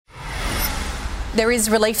There is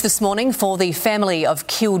relief this morning for the family of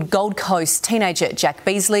killed Gold Coast teenager Jack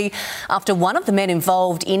Beasley after one of the men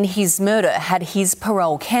involved in his murder had his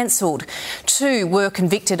parole cancelled. Two were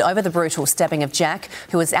convicted over the brutal stabbing of Jack,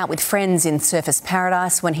 who was out with friends in Surfers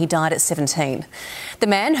Paradise when he died at 17. The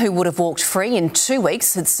man, who would have walked free in 2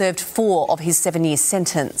 weeks, had served 4 of his 7-year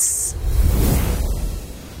sentence.